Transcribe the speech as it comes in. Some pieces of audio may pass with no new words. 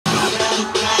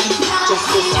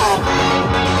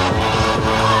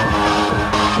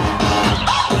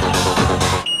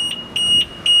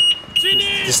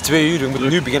2 uur, we moeten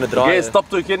nu beginnen draaien. Oké, stap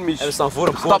terug in, Mich. En we staan voor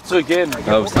een poort. Stap terug in.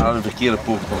 Ja, we staan aan de verkeerde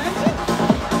poort.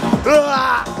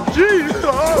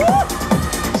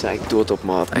 Zeg ik dood op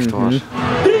maat, echt waar. 3,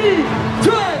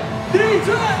 2, 3,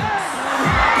 2.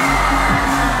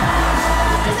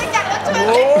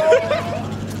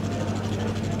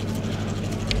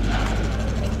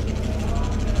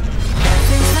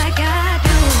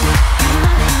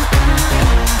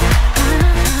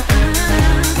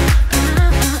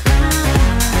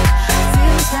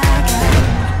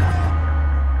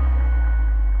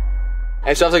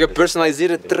 Hij heeft zelfs een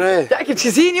gepersonaliseerde trui. Ja, ik heb het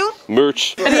gezien, joh.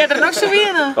 Merch. En jij er nog zo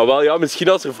een? Nou wel, ja, misschien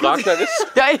als er vraag naar is.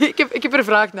 Ja, ik heb er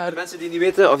vraag naar. Mensen die niet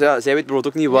weten, of ja, zij weten bijvoorbeeld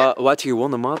ook niet, wat heb je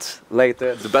gewonnen, maat? Leg het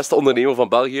uit. De beste ondernemer van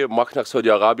België mag naar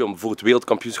Saudi-Arabië om voor het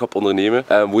wereldkampioenschap ondernemen.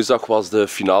 En woensdag was de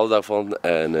finale daarvan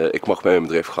en ik mag met mijn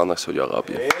bedrijf gaan naar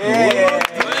Saudi-Arabië.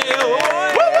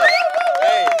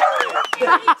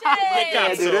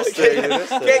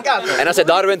 Kijk aan. En als hij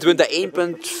daar wint, wint hij 1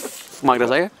 punt, mag ik dat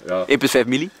zeggen? Ja. 1,5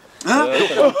 milli.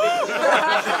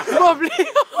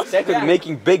 Zeg toch,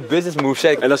 making big business moves,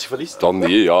 zeg. En als je verliest? Dan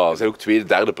nee, ja, dat zijn ook tweede,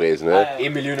 derde prijzen. Hè.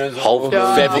 1 miljoen en zo. Half, 500.000.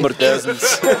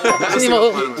 Dat is niet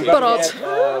meer paraat.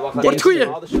 Wordt goeie.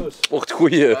 Wordt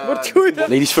goeie.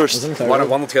 Ladies first. Waarom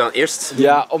wandelt je dan eerst?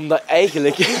 Ja, omdat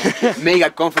eigenlijk mega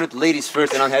confident, ladies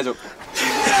first. En dan hij zo.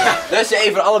 Dus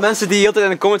even voor alle mensen die de hele tijd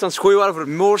in de comments aan het schooien waren voor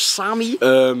more Sami.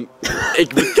 Ik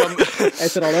kan... Hij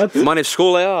is er al uit. Man heeft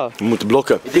school, hè, ja. We moeten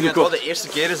blokken. Ik denk dat het wel de eerste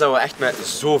keer is dat we echt met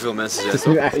zoveel mensen zijn. Het is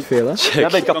nu echt veel, hè? Ja,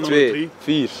 ik had 2,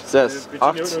 4, 6,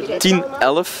 8, 10,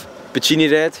 11. Pacini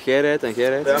rijdt, jij rijdt en jij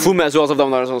rijdt. Ik voel mij zo alsof we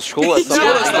naar zo'n school is. Dat is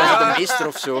de meester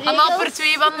of zo. Allemaal per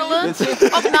 2 wandelen.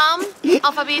 Op naam,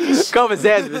 alfabetisch. Kom, we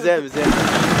zijn.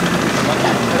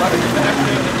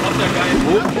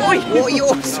 Oei,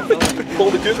 joh.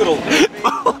 Vol de keukenrol.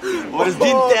 Wat is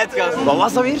die tijd, gast? Wat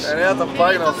was dat weer? En hij had een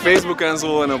pagina op Facebook en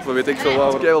zo en op weet ik veel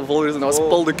wat. Ik heb wel volgers en dat was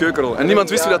Paul de Keukenrol. En niemand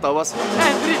wist wie dat was. 1,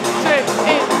 3, 2,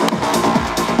 1.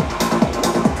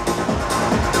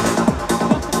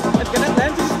 Heb je net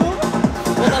lijntje gesproken?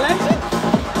 Wat dat lijntje?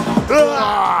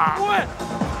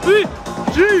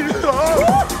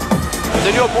 We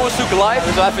zijn nu op Booshoek live,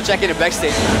 dus we even checken in de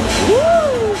backstage.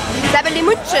 Ze hebben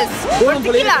limoentjes. Voor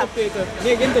tequila.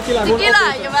 Nee, geen tequila. Tequila,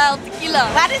 jawel, tequila.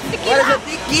 Waar is tequila?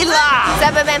 Tequila! Ze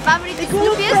hebben mijn favoriete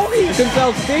snoepjes. Je kunt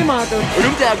zelfs thee maken. Hoe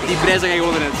noemt hij eigenlijk die prijs dat je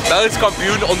gewonnen hebt? Belgisch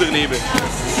kampioen ondernemen.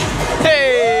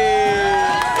 Hey!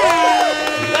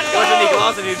 Wat zijn die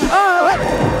glazen hier?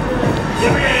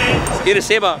 Hier is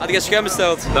Seba, had ik een schuim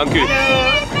besteld. Dank u.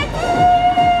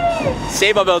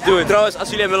 Seba wil doen. Trouwens, als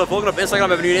jullie hem willen volgen op Instagram,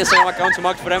 hebben we nu een Instagram-account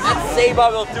gemaakt voor hem.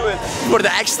 Seba wil doen. Voor de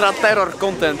extra terror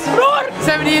content. Broer,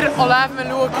 zijn we hier Olijf met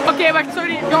Loek. Oké, wacht,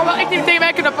 sorry. Je gaat wel echt niet tegen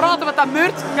mij kunnen praten, wat dat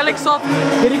meurt. Gelijk zat.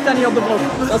 Je riekt dat niet op de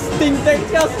blok. Dat stinkt echt,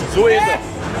 gast. Zo is het.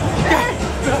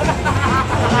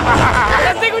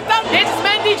 Dat is goed dan. Dit is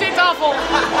mijn DJ-tafel.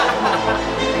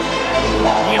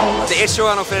 De eerste show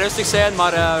gaat nog vrij rustig zijn,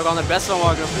 maar we gaan er best van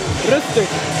maken. Rustig.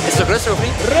 Is het toch rustig of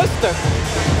niet? Rustig.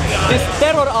 Het is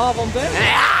terroravond, hè?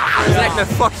 Ja! Er zijn echt met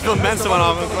fucking veel mensen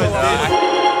vanavond.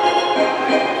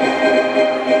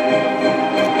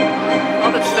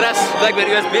 Altijd stress. Dat ik bij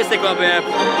de USB-stick wel bij heb.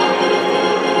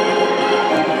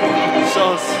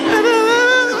 Chance.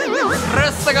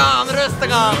 Rustig aan,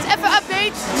 rustig aan. Even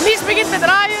update. Mies begint met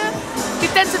draaien.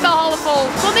 Die tent zit al half vol.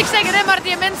 Ik wil niks zeggen, hè, maar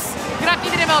die mens graapt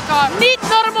iedereen bij elkaar. Niet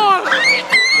normaal.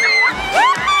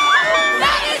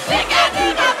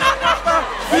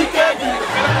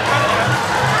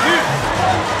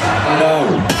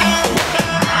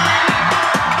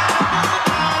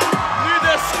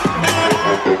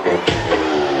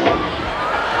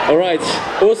 Alright,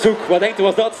 Oosthoek, wat denkt u,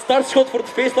 was dat startschot voor het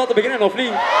feest laten beginnen of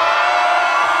niet?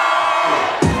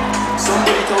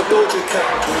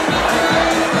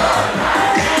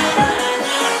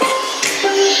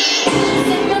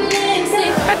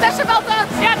 Het tasje valt uit.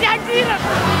 Ja, die hangt hier.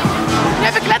 Nu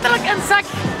heb ik letterlijk een zak.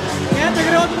 Jij hebt een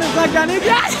grotere zak dan ik.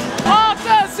 Ja!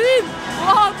 Laten zien!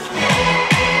 Wat?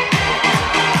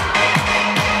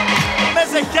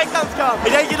 Mensen zijn gek aan het gaan.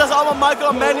 Ik denk dat ze allemaal Michael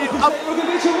en Manny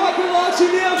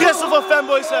Christopher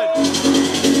fanboys zijn.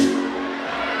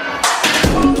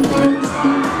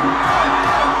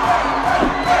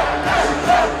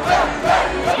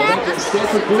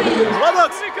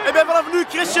 Waddox, ik ben vanaf nu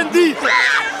Christian D. We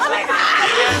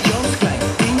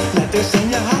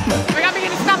gaan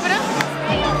beginnen snappen, hè?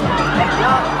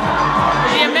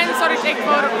 Die mens zorgt echt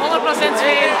voor 100%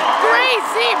 sfeer.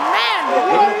 Crazy man!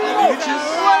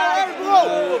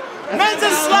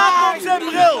 Mensen slapen op zijn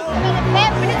bril. 5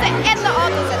 minuten in de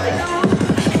auto zitten.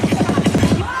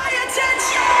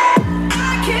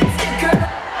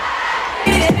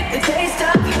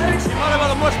 Die mannen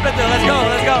willen een morsplit go, let's go,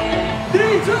 let's go.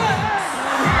 3, 2,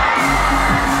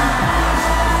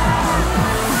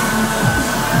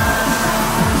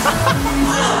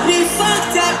 We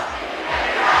fucked up.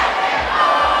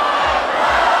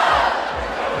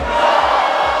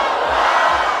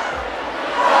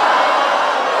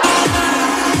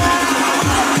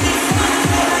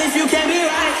 If you can't be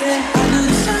right, then I'll do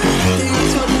the same thing. I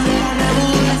told you that I never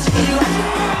let you go.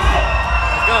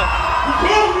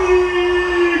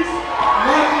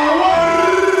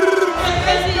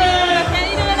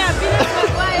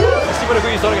 Merci voor de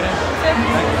goede zorgen, hè.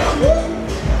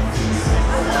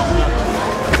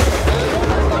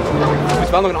 Ik moet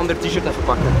wel nog een ander t-shirt even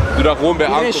pakken. Doe dat gewoon bij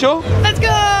aankomst. Show? Let's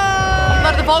go!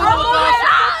 Naar de volgende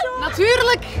plaats.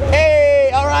 Natuurlijk.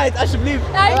 Hey, alright, alsjeblieft.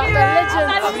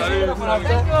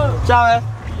 Ciao hè.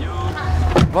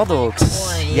 Waddox,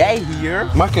 jij hier?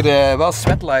 Mag er wel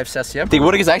sweatlife sessie hè?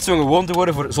 Tegenwoordig is het echt zo'n gewoonte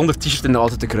worden voor zonder t-shirt in de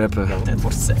auto te kruipen. Tijd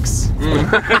voor seks.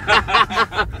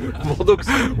 Waddox,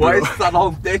 waar is dat al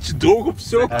een tijdje droog of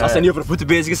zo? Als hij niet over voeten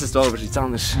bezig is, is het wel over iets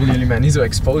anders. Willen jullie mij niet zo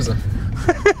exposen?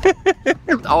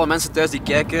 Alle mensen thuis die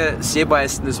kijken, Seba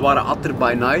is een zware atter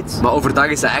by night. Maar overdag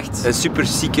is hij echt een super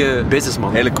zieke businessman.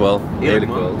 Eigenlijk wel.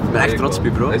 Eigenlijk wel. Ik ben echt trots op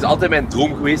je bro. Het is altijd mijn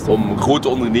droom geweest om een grote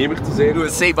ondernemer te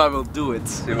zijn. Seba will do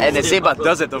it. En Seba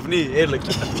does it, of niet? Eerlijk.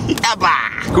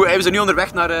 Goed, we zijn nu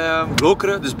onderweg naar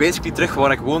Lokeren, dus basically terug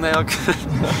waar ik woon eigenlijk.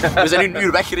 We zijn nu een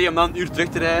uur weggereden om dan een uur terug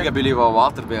te rijden. Hebben jullie wat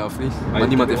water bij of niet? Maar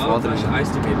niemand heeft water. Als je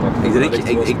iced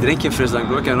meepakt. Ik drink geen frisdrank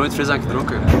bro, ik heb nooit frisdrank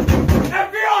gedronken.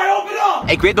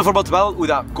 Ik weet bijvoorbeeld wel hoe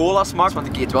dat cola smaakt, want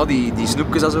ik eet wel die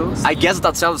snoepjes en zo. I guess dat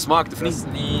hetzelfde smaakt, of niet?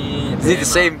 Het is niet the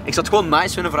same. Ik zou het gewoon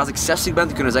nice vinden voor als ik 60 ben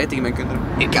te kunnen zeggen tegen mijn kinderen: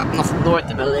 ik heb nog nooit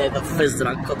in mijn leven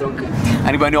frisdrank gedronken.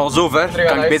 En ik ben nu al zo ver,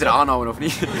 kan ik beter aanhouden of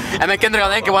niet? En mijn kinderen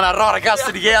gaan denken: wat een rare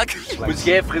gasten die eigenlijk. Moet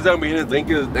jij frisdrank beginnen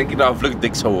drinken, denk ik dat je vlug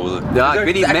dik zou worden. Ja, ik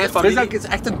weet niet, mijn familie... Frisdrank is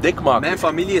echt een dikmaker. Mijn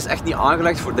familie is echt niet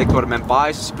aangelegd voor dik worden. Mijn pa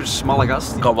is een super smalle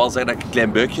gast. Ik kan wel zeggen dat ik een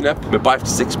klein buikje heb. Mijn pa heeft een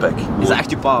sixpack. Is dat echt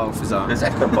je pa of is dat? Dat is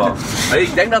echt mijn pa. Allee,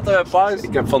 ik denk dat dat mijn pa is.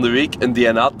 Ik heb van de week een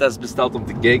DNA-test besteld om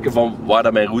te kijken van waar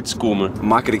dat mijn roots komen.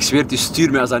 Makker, ik zweer het,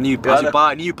 stuur mij als dat niet je pa is. Als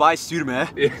je niet je pa is, stuur mij.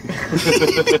 Hè.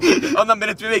 Want dan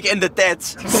binnen 2 weken in de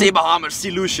tijd. Seba Hammer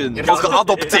Solution. Wordt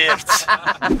geadopteerd.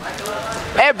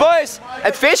 Hey boys,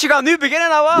 het feestje gaat nu beginnen,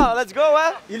 nou wat? Let's go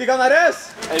hè. Jullie gaan naar huis.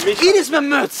 Hier is mijn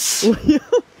muts.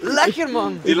 Lekker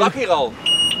man. Die lag hier al.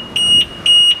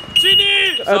 Genie!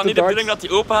 Het is dan niet de bedoeling dat hij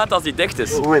open gaat als hij dicht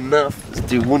is. Oh enough. Zit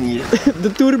hier gewoon hier.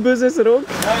 De tourbus is er ook.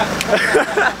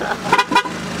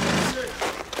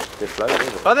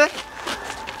 Wat hè?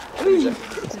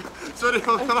 Sorry, ik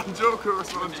was wel een joke, het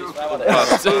was wel een joke.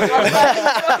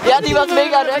 Ja, die was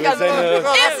mega rijk aan het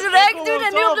doen. Eerst rijk doen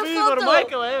en nu op de foto.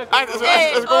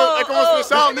 Ik kom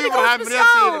speciaal nu voor hem, meneer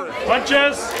Seder.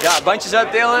 Bandjes! Ja, bandjes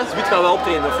uitdelen. Ze gaan wel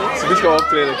optreden of niet? Ze moet gewoon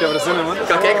optreden, ik heb er zin in man. Ik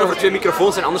ga kijken of er 2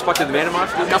 microfoons zijn, anders pak je de mijne maar.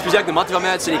 Ik had speciaal de mattie van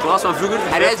mij uit Sint-Niklaas van vroeger.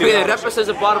 En hij is beginnen rappen sinds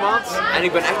een paar maanden. En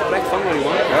ik ben echt oprecht fan van die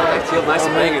man. Ja, echt heel nice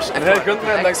bangers. En Hij gunt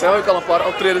mij en dankzij hem heb ik al een paar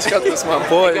optredens gehad, dus maar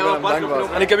boy, ik ben hem dankbaar.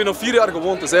 En ik heb hier nog 4 jaar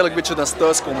gewoond, dus eigenlijk een beetje dat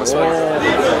thuis komen. Dus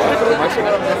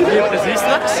Precies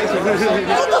straks.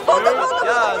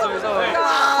 ja, sowieso.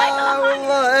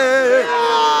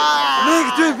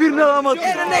 9240 allemaal.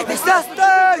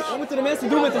 9160! Wat moeten de mensen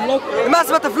doen met de vlog? De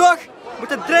mensen met de vlog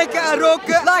moeten drinken en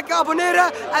roken, liken, abonneren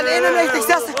en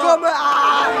 9160 komen.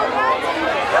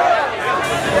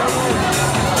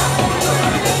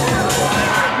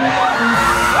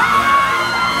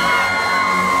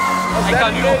 Ik ga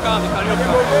nu opgaan,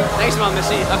 Thanks man,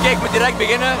 merci. Oké, ik moet direct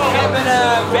beginnen. Ik heb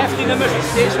 15 nummers op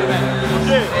stage voor mij.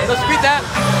 Oké. Dat is goed hè?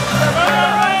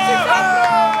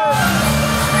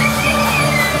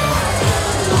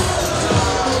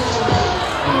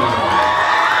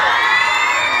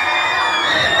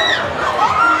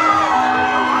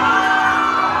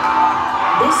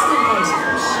 Beste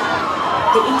reizigers,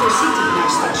 de Intercity naar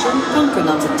station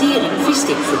Kankernatte Tering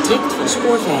Vistik vertrekt van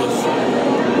spoor 5.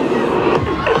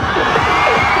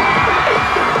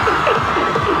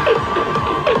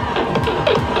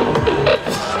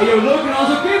 Hey, yo, Logan, als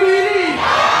oké bij jullie?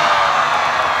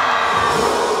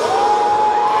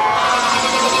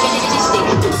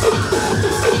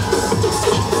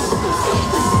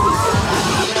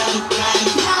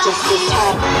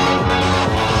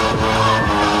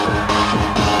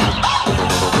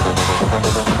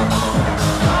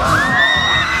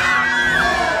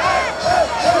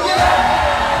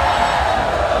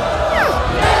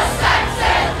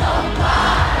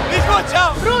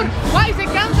 Broer, wat is de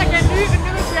kans dat jij nu een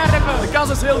nummertje gaat rappen? de kans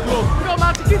is heel groot. Bro,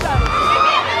 maat, je kunt dat.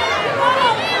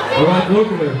 Alright,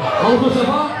 Logan. Alles wat ça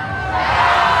va?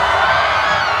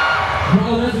 Voor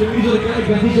alle mensen Ik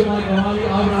ben DJ Amani,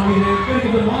 aangenaam iedereen. Ik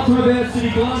heb de maat van mij bij het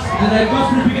Sint-Niklaas en hij was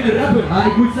nu beginnen rappen.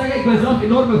 Ik moet zeggen, ik ben zelf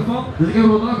enorm fan, dus ik heb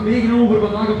hem vandaag meegenomen voor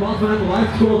vandaag een plaats van hem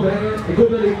live te komen brengen. Ik hoop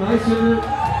dat jullie het nice vinden.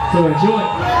 So enjoy.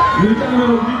 Jullie kennen me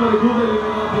nog niet, maar ik hoop dat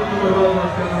jullie me wel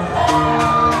gaan kennen.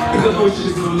 Ik ga nooit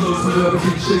chicks door los, maar we hebben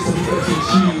geen chicks en ik heb geen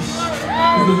cheese.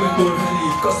 Ik ben met door Henny,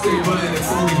 kastelen en ik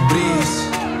voel die breeze.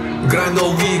 Grind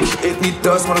all week, eet niet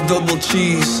thuis maar een double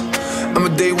cheese. En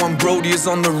mijn day one bro die is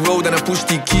on the road en hij pusht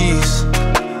die keys.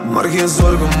 Maar geen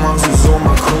zorgen man, zo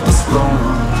maar grote sprongen.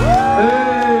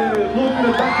 Hey,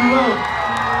 Logan, dankjewel.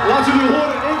 Laat jullie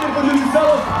horen, één keer voor jullie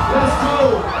zelf. Let's go.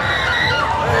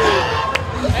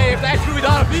 Hey, heeft echt goed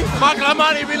gedaan of niet? Maak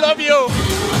Amani, we love you. Oh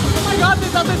my god,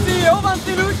 is dat de CEO van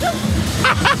Solution?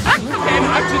 Geen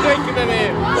actie drinken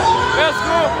meneer. Dat is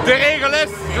goed. De regel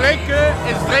is, drinken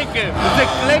is drinken. Dus ik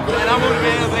klink en dan moet ik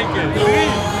weer drinken. 3,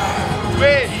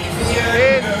 2,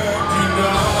 1.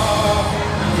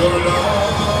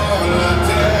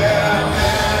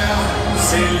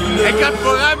 Ik heb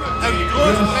voor hem een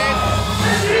grote prijs.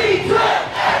 3, 2, 1.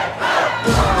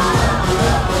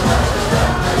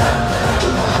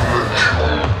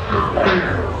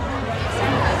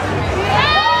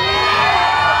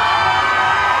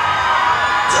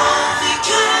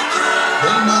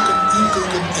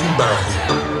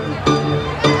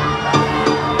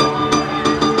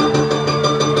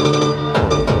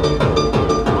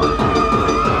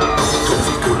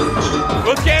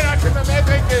 Wat jij nou met mij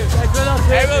drinken? Ik wil dat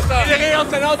hij wil dat. De regels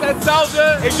zijn altijd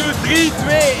hetzelfde. Ik doe 3,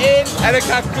 2, 1 en ik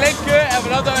ga klinken en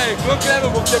vanaf dat wij een klok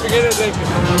hebben moet je beginnen drinken.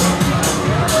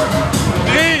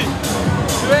 3,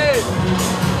 2,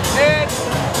 1.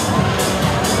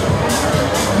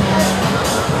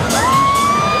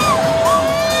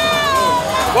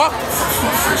 Wacht!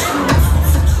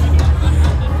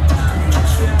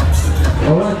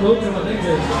 Alright, Logan, wat denk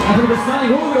je? Even de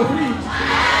bestelling hoger of niet?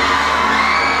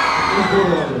 Ik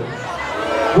doorlaten.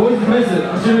 Boys en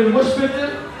mensen, als jullie een mosh spitten,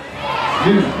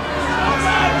 nu.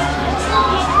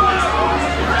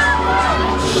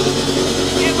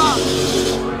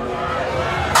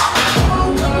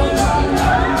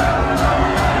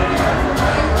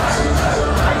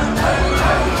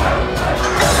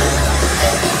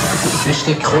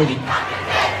 Rustig, gooi die.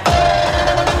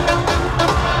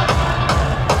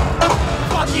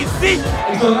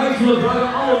 Ik zou graag willen vragen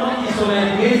aan alle mandjes van mij,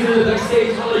 deze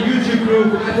backstage, alle YouTube crew,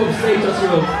 kom even op stage als je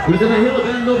wilt. We zijn een hele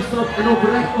band opgestapt en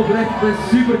oprecht, ik ben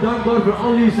super dankbaar voor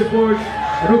al jullie support.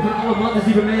 En ook voor alle mandjes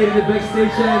die bij mij in de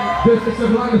backstage zijn. Dus ik zou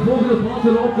graag de volgende plaat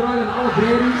willen opdragen aan alle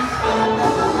breiders.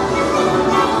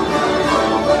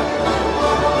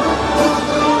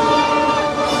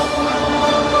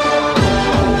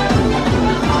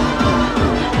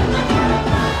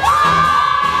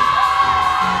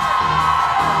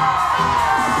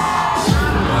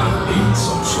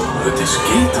 Het is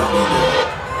ketamine.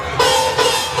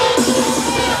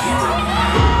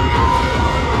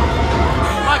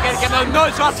 Makker, ik heb nog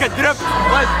nooit zoals gedrupt.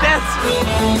 Wat is dit?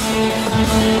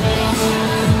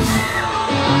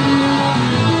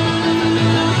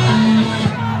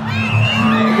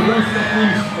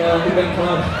 Ik ben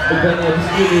klaar. Ik ben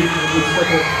discipline. Ik moet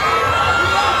steppen.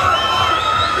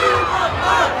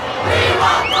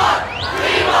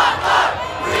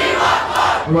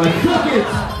 Right, fuck it!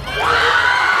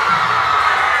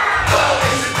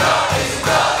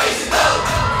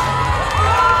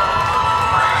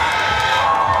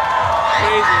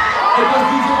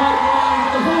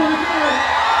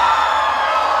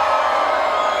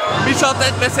 Mies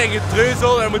altijd met zijn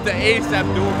getreuzel en moet de A-step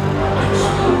doen.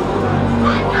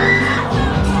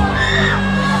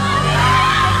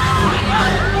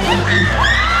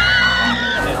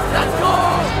 Let's go!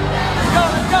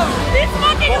 Let's go! Dit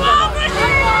fucking water!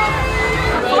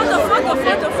 Foto.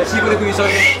 Merci voor de goede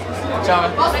zorg. Ciao.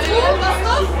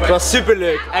 Het was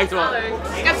superleuk, echt wel.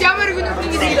 Ik heb jammer genoeg niet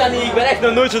gezien. Ik zie dat niet, ik ben echt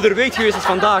nog nooit zo doorweekt geweest als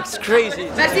vandaag. Het is crazy.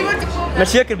 Merci voor het komen.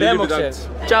 Merci dat ik erbij mocht zijn.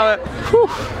 Ciao.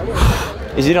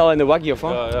 Is hier al in de waggie of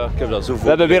wat? Ja, ik heb dat zo voor. We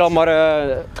hebben weer al maar,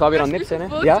 het gaat weer aan nipt zijn hè?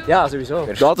 Ja? Ja, sowieso.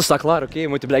 De auto staat klaar, oké. We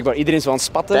moeten blijkbaar iedereen zo aan het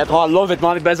spatten. Oh, love it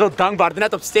man, ik ben zo dankbaar.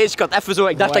 Net op stage, ik had even zo,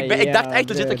 ik dacht echt legit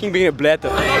dat ik ging beginnen blijten.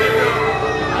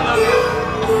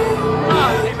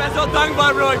 Ik ben zo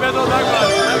dankbaar bro, ik ben zo dankbaar.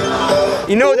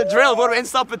 You know the drill, voor we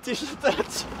instappen, t-shirt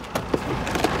uit.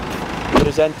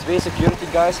 Er zijn 2 security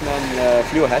guys met een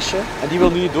fluo hesje en die wil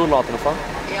nu niet doorlaten of wat?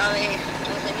 Ja, nee. We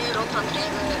zijn nu rond aan het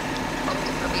rijden om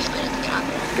te proberen binnen te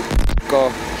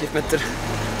geraken. Geef me ter.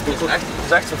 Het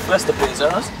is echt zo'n fles te pees, hè?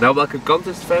 Naar welke kant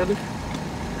is het verder?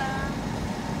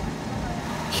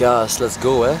 Gas, let's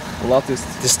go hè. Laat is het?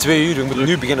 Het is 2 uur, we moeten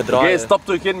nu beginnen draaien. Oké, stap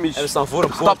terug in, Mich. En we staan voor een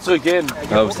poort. Stap terug in.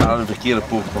 Ja, we staan aan de verkeerde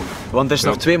poort. Want er is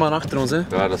nog 2 man achter ons hè.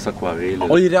 Ja, dat is ook wel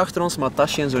redelijk. Al jullie achter ons, maar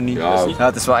Tashi en zo niet. Ja, ja,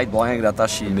 het is wel echt belangrijk dat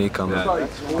Tashi mee kan. Ja.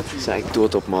 Zeg ik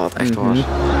dood op maat, echt waar.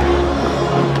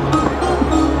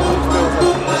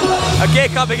 Oké,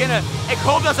 ik ga beginnen. Ik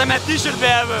hoop dat ze mijn t-shirt bij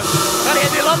hebben. Ga je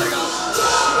die ladder gaan?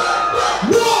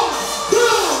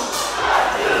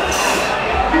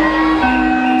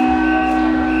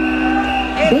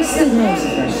 Beste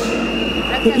reizigers,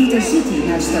 de Intercity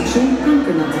naar station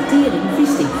Kankernatering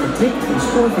Visting vertrekt van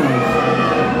spoor 5.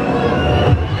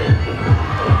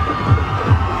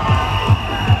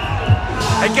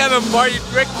 Ik heb een party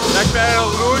trick. Dat ik bij een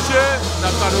horloge,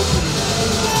 dat kan ook doen.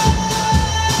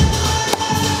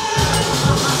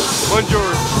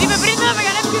 Bonjour. Lieve vrienden, we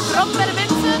gaan even rond bij de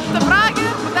mensen te vragen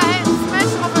of hij een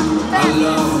smash of een test.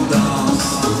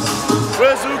 We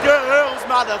zoeken girls,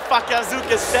 motherfucker,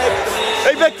 zoeken seks.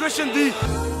 Ik ben Christian D.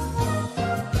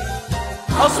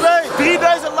 Als wij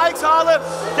 3000 likes halen,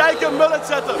 ga ik een mullet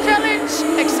zetten. Challenge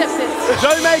accepted.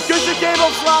 Zou je mij een kusje geven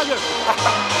of slagen?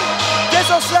 Kiss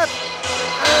of slap.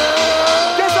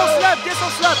 Kiss of slap, kiss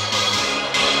of slap.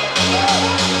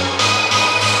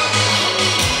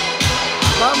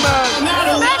 Mama. Smash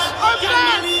or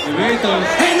pass? Je weet hem.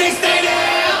 En ik sta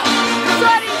daar.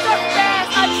 Sorry, toch pass.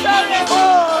 I'm sorry.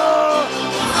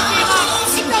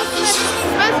 Ik kan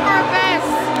smash or pass.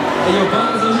 En jouw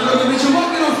baan is dan nog een beetje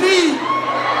wakker of niet?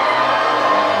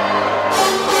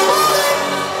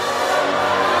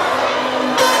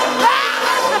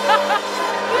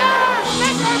 Ja,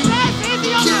 smash or pass. Even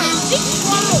jongen.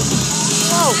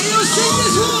 Wow.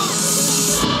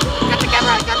 Got the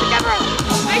camera, got the camera.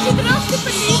 Weet je er nou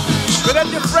super niet? Ben net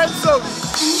je friendzone.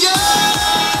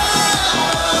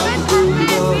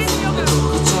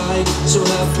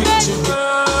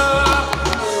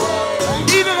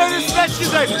 Iedereen is smash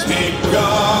gezegd.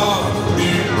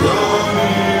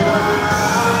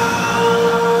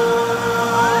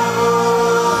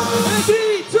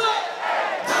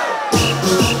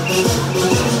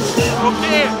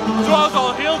 Oké, zoals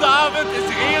al heel de avond is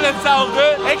de regel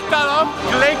hetzelfde. Ik tel af,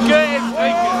 klinken en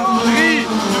drinken. 3,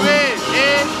 2,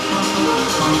 1.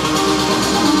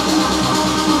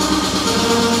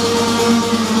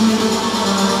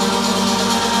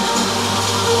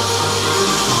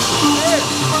 Hier.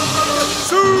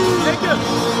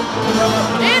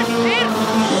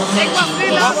 Ik was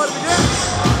nu laat.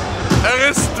 Er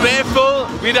is twijfel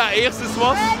wie dat eerst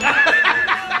was.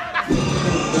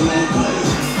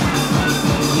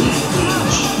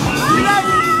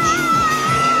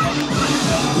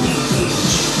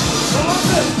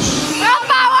 Girl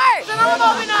power! Ze zijn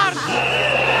allemaal winnaars.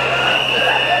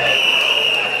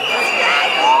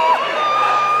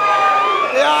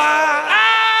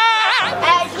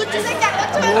 Goed gezegd, dat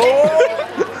we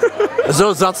wel.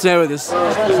 Zo zat zijn we dus.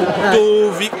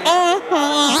 Boviek.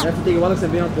 Even tegen Waddox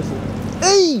zijn been aan het tussen.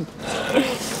 Hey!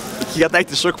 Je gaat echt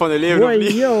de shock van je leven, of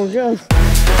niet? Yo, gast.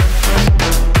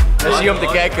 Dat is hier om te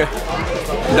kijken.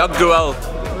 Dank u wel.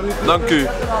 Dank u.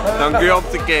 Dank u om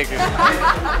te kijken.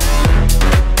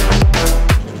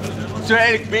 Ik zou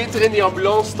eigenlijk beter in die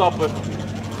ambulance stappen.